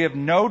Lord will give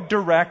no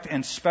direct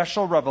and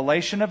special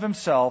revelation of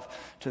Himself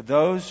to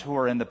those who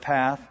are in the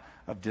path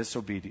of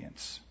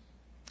disobedience.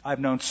 I've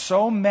known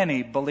so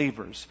many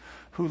believers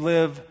who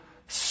live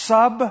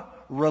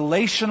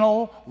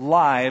sub-relational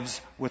lives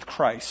with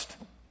Christ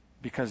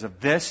because of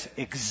this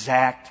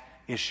exact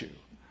issue.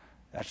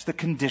 That's the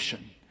condition.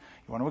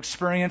 You want to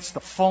experience the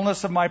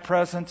fullness of my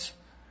presence?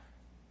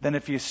 Then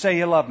if you say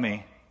you love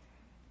me,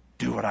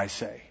 do what I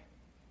say.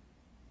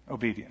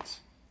 Obedience.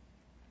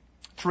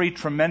 3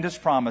 tremendous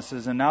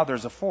promises, and now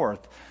there's a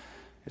 4th.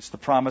 It's the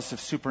promise of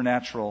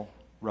supernatural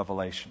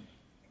revelation.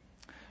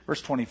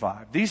 Verse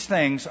 25. These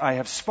things I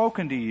have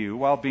spoken to you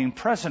while being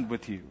present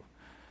with you.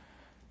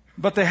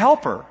 But the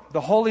Helper,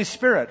 the Holy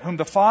Spirit, whom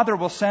the Father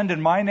will send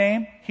in my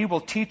name, He will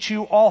teach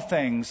you all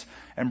things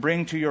and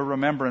bring to your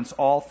remembrance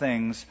all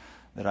things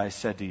that I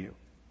said to you.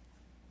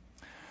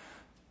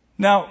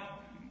 Now,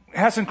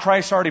 hasn't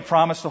Christ already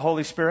promised the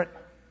Holy Spirit?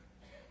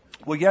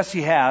 Well, yes,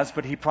 He has,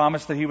 but He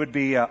promised that He would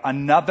be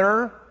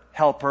another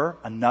helper,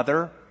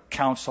 another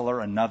counselor,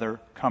 another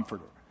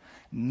comforter.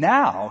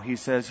 Now, He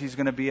says He's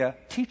going to be a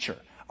teacher,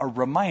 a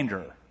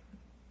reminder.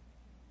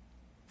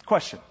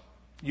 Question.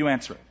 You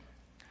answer it.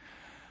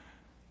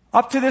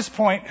 Up to this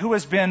point, who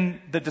has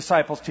been the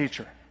disciples'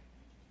 teacher?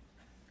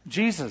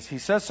 Jesus. He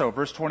says so.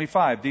 Verse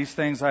 25. These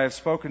things I have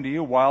spoken to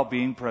you while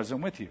being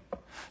present with you.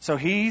 So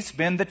He's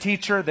been the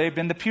teacher. They've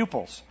been the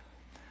pupils.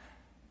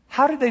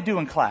 How did they do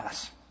in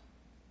class?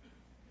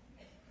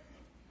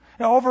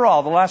 Now,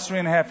 overall, the last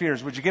 3.5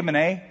 years, would you give them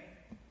an A?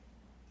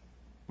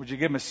 Would you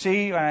give them a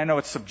C? I know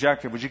it's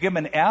subjective. Would you give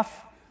them an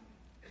F?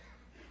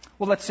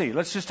 Well, let's see.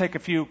 Let's just take a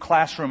few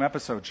classroom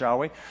episodes, shall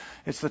we?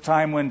 It's the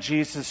time when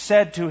Jesus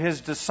said to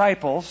His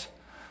disciples,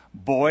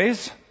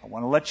 boys, I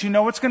want to let you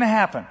know what's going to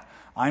happen.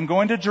 I'm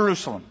going to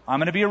Jerusalem. I'm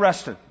going to be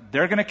arrested.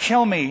 They're going to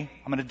kill me.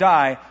 I'm going to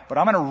die, but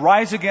I'm going to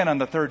rise again on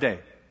the 3rd day.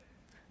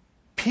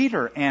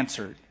 Peter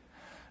answered,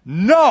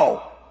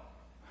 no!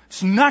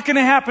 It's not going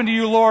to happen to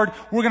you, Lord.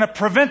 We're going to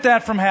prevent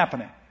that from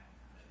happening.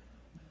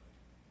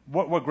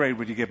 What grade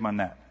would you give him on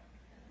that?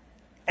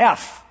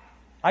 F.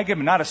 I give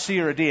him not a C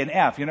or a D, an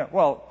F.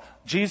 Well,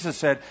 Jesus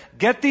said,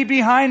 get thee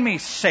behind me,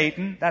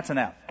 Satan. That's an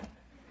F.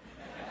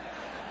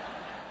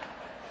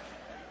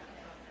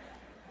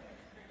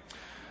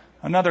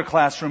 Another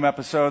classroom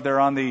episode, they're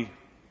on the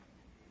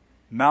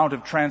Mount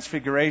of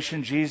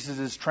Transfiguration. Jesus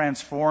is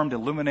transformed,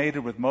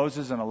 illuminated with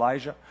Moses and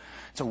Elijah.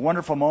 It's a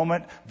wonderful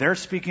moment. They're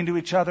speaking to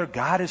each other.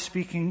 God is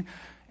speaking.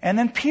 And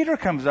then Peter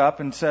comes up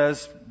and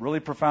says, really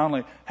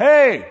profoundly,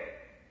 hey,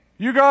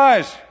 you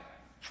guys,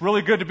 it's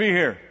really good to be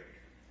here.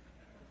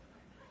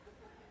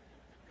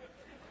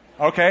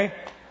 Okay.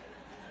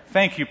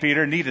 Thank you,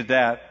 Peter. Needed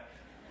that.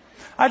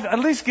 I'd at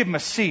least give him a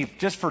C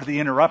just for the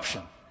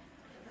interruption.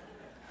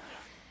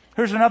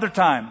 Here's another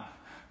time.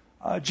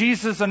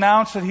 Jesus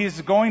announced that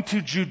He's going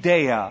to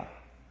Judea.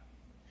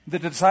 The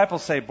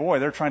disciples say, boy,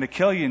 they're trying to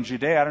kill you in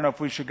Judea. I don't know if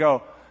we should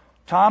go.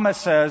 Thomas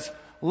says,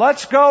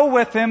 let's go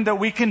with Him that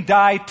we can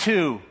die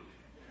too.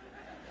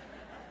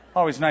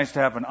 Always nice to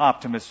have an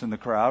optimist in the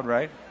crowd,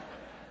 right?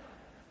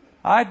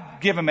 I'd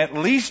give him at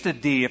least a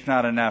D, if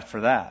not an F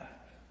for that.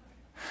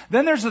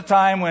 Then there's the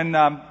time when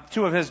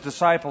 2 of His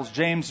disciples,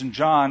 James and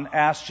John,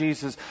 asked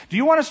Jesus, do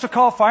you want us to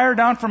call fire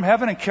down from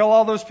heaven and kill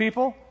all those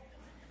people?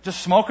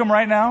 Just smoke them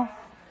right now?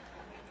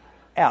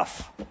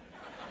 F.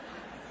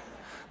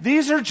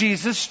 These are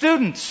Jesus'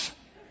 students.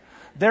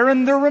 They're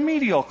in the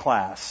remedial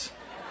class.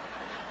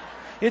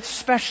 It's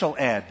special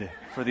ed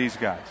for these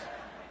guys.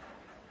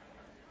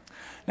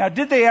 Now,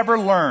 did they ever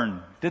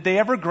learn? Did they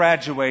ever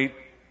graduate?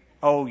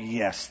 Oh,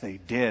 yes, they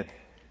did.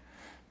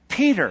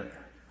 Peter,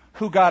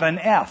 who got an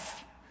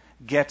F,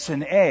 gets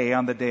an A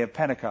on the day of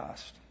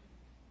Pentecost.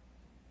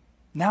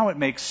 Now it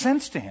makes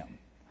sense to him.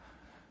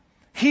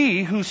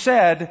 He who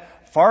said,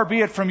 far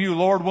be it from you,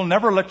 Lord, we'll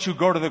never let you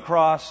go to the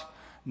cross,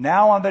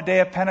 now on the day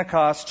of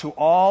Pentecost, to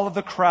all of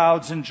the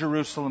crowds in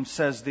Jerusalem,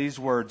 says these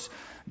words,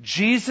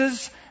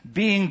 Jesus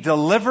being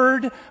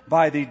delivered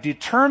by the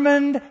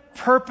determined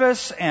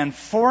purpose and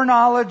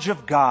foreknowledge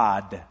of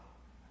God.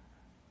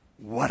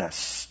 What a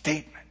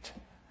statement.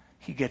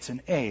 He gets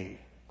an A.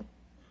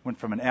 Went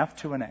from an F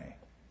to an A.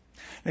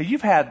 Now,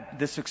 you've had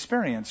this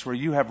experience where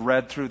you have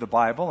read through the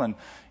Bible and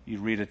you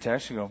read a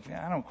text, you go,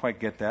 I don't quite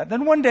get that.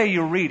 Then one day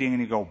you're reading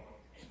and you go,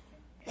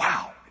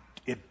 wow.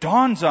 It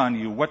dawns on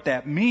you what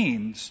that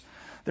means.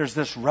 There's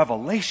this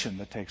revelation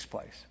that takes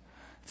place.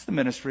 It's the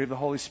ministry of the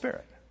Holy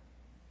Spirit.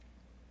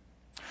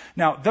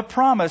 Now, the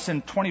promise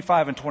in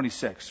 25 and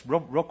 26,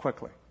 real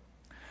quickly,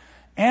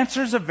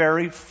 answers a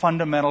very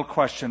fundamental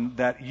question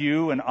that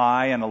you and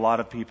I and a lot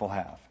of people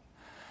have.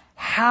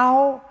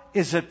 How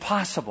is it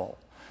possible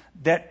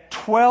that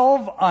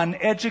 12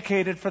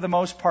 uneducated, for the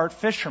most part,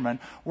 fishermen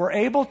were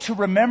able to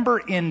remember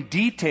in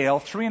detail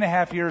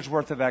 3.5 years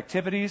worth of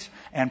activities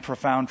and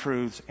profound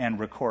truths and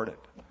record it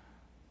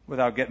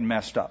without getting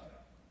messed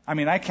up? I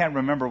mean, I can't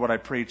remember what I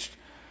preached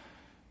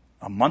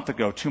a month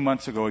ago, 2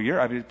 months ago, a year.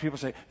 I mean, people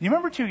say, you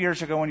remember 2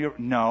 years ago when you were...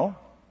 No.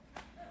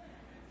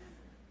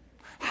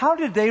 How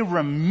did they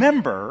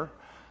remember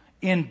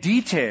in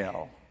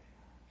detail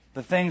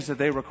the things that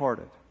they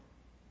recorded?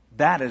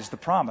 That is the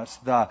promise.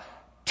 The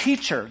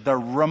teacher, the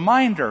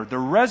reminder, the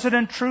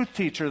resident truth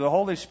teacher, the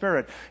Holy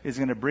Spirit, is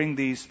going to bring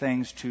these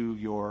things to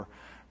your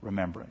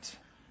remembrance.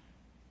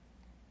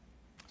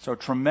 So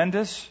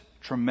tremendous,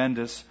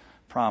 tremendous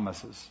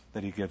promises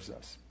that He gives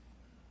us.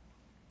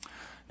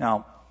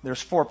 Now,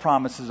 there's 4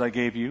 promises I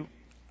gave you.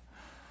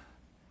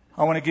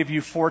 I want to give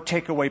you 4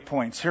 takeaway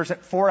points. Here's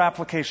 4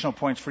 applicational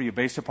points for you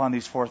based upon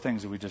these 4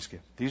 things that we just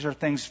gave. These are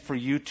things for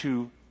you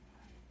to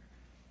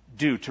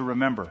do, to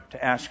remember,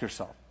 to ask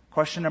yourself.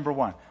 Question number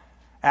 1.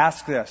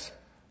 Ask this.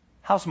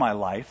 How's my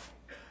life?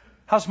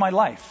 How's my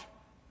life?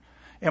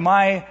 Am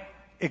I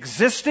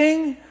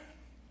existing?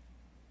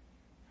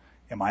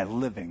 Am I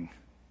living?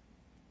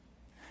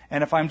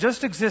 And if I'm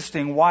just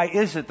existing, why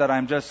is it that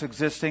I'm just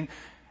existing?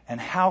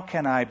 And how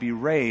can I be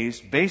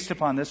raised, based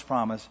upon this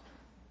promise,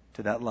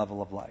 to that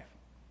level of life?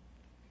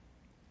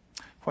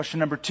 Question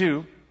number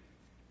 2.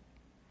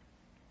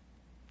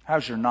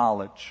 How's your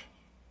knowledge?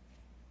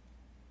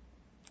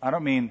 I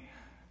don't mean,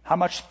 how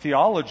much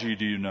theology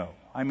do you know?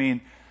 I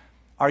mean,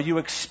 are you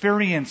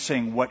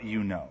experiencing what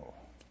you know?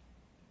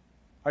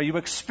 Are you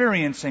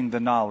experiencing the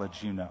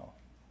knowledge you know?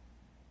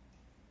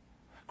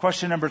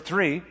 Question number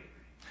 3.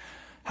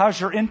 How's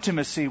your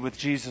intimacy with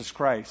Jesus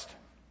Christ?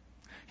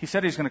 He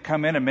said He's going to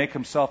come in and make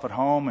Himself at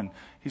home, and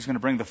He's going to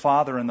bring the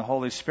Father and the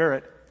Holy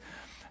Spirit.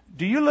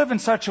 Do you live in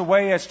such a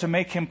way as to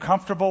make Him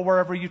comfortable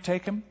wherever you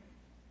take Him?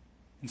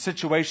 In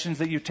situations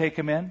that you take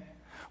Him in?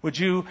 Would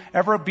you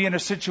ever be in a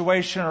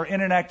situation or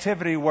in an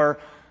activity where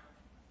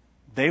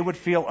they would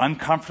feel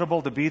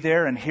uncomfortable to be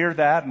there and hear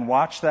that and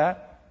watch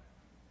that?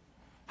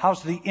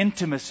 How's the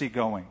intimacy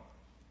going?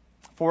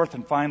 4th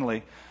and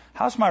finally,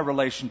 how's my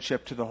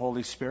relationship to the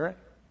Holy Spirit?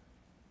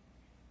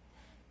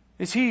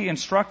 Is He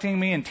instructing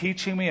me and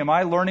teaching me? Am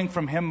I learning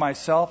from Him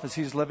myself as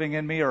He's living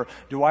in me? Or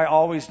do I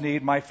always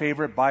need my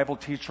favorite Bible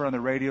teacher on the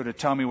radio to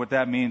tell me what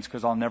that means,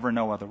 because I'll never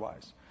know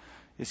otherwise?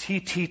 Is He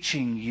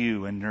teaching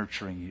you and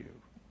nurturing you?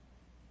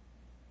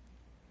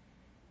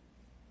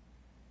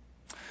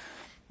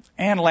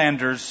 Ann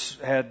Landers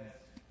had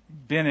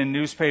been in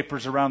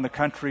newspapers around the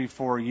country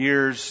for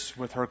years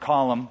with her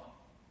column.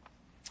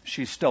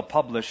 She's still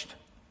published.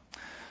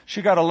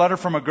 She got a letter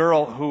from a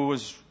girl who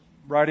was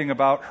writing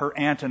about her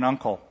aunt and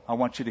uncle. I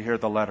want you to hear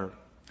the letter.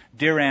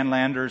 Dear Ann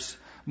Landers,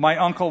 my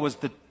uncle was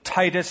the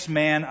tightest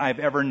man I've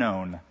ever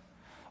known.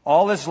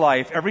 All his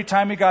life, every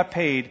time he got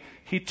paid,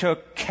 he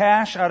took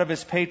cash out of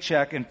his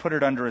paycheck and put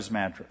it under his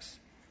mattress.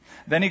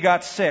 Then he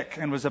got sick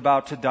and was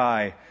about to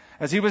die.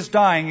 As he was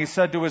dying, he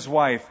said to his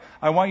wife,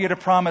 I want you to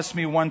promise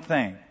me one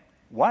thing.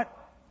 What?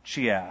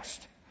 She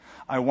asked.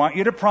 I want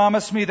you to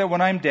promise me that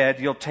when I'm dead,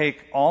 you'll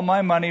take all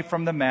my money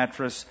from the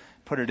mattress,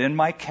 put it in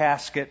my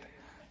casket,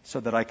 so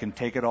that I can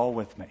take it all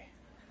with me.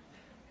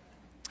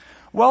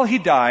 Well, he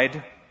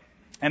died,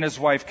 and his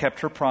wife kept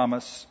her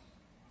promise.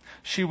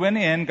 She went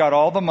in, got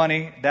all the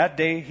money that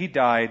day he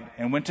died,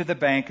 and went to the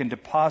bank and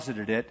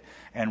deposited it,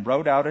 and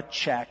wrote out a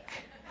check,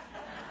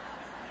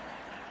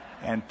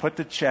 and put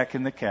the check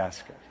in the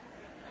casket.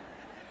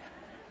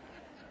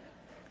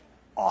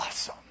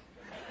 Awesome.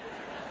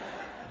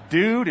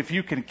 Dude, if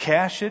you can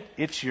cash it,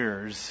 it's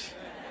yours.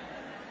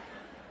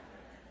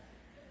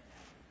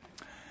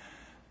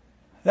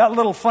 That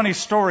little funny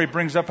story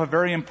brings up a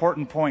very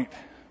important point.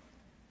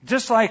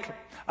 Just like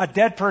a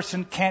dead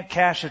person can't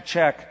cash a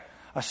check,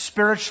 a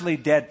spiritually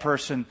dead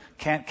person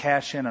can't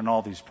cash in on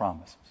all these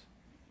promises.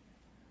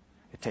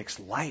 It takes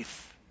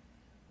life.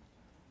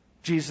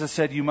 Jesus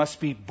said you must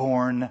be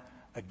born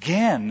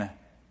again.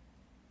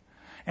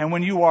 And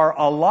when you are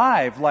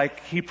alive,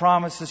 like He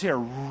promises here,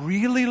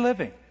 really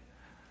living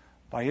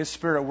by His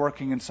Spirit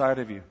working inside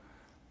of you,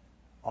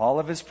 all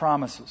of His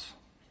promises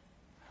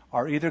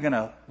are either going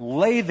to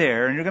lay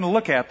there and you're going to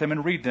look at them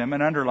and read them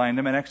and underline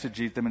them and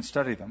exegete them and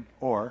study them,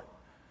 or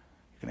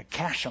you're going to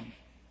cash them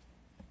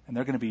and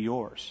they're going to be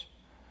yours.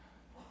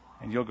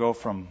 And you'll go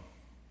from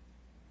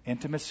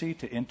intimacy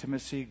to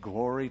intimacy,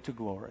 glory to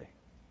glory.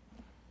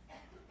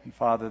 And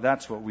Father,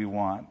 that's what we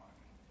want.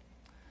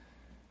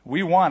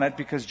 We want it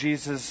because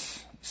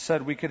Jesus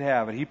said we could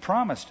have it. He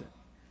promised it.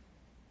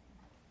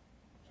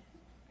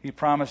 He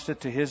promised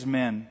it to His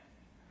men.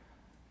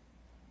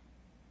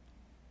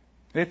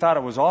 They thought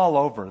it was all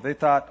over. They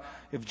thought,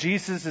 if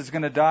Jesus is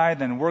going to die,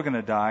 then we're going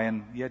to die.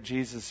 And yet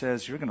Jesus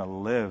says, you're going to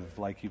live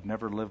like you've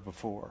never lived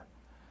before.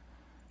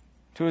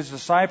 To His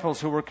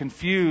disciples who were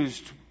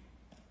confused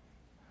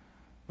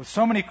with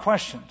so many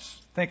questions,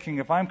 thinking,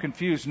 if I'm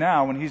confused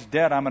now, when He's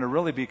dead, I'm going to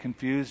really be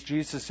confused.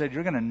 Jesus said,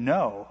 you're going to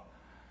know.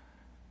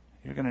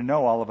 You're going to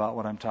know all about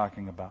what I'm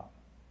talking about.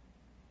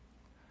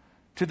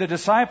 To the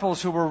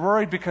disciples who were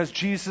worried because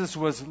Jesus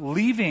was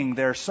leaving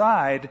their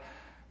side,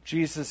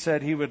 Jesus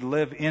said He would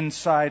live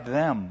inside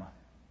them.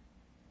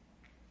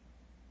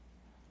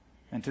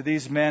 And to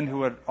these men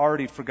who had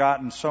already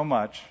forgotten so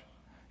much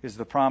is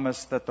the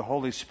promise that the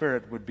Holy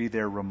Spirit would be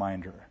their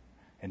reminder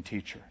and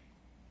teacher.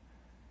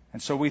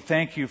 And so we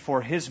thank you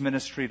for his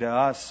ministry to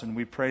us, and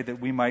we pray that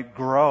we might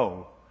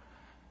grow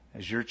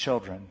as your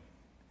children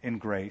in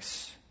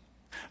grace.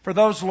 For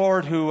those,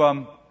 Lord, who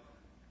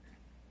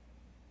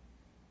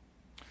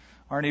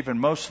aren't even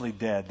mostly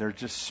dead, they're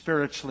just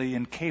spiritually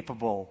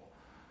incapable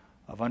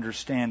of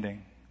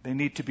understanding. They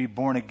need to be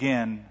born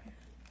again.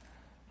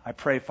 I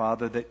pray,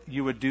 Father, that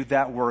you would do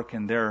that work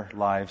in their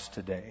lives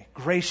today.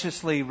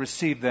 Graciously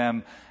receive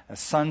them as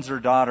sons or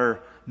daughter,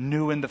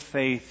 new in the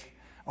faith,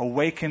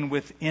 awaken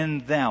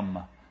within them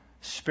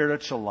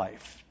spiritual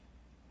life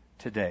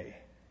today.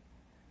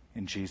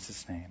 In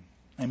Jesus' name,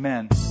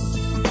 amen.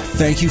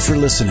 Thank you for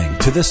listening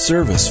to this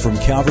service from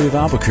Calvary of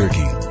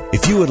Albuquerque.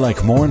 If you would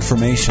like more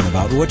information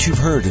about what you've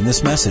heard in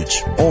this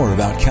message or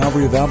about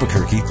Calvary of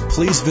Albuquerque,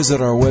 please visit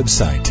our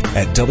website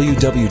at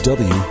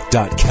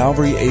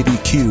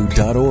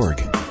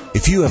www.calvaryabq.org.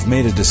 If you have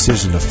made a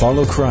decision to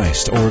follow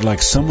Christ or would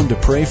like someone to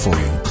pray for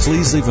you,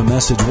 please leave a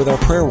message with our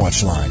Prayer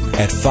Watch line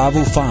at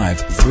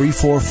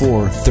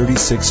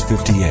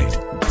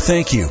 505-344-3658.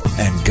 Thank you,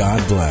 and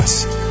God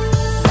bless.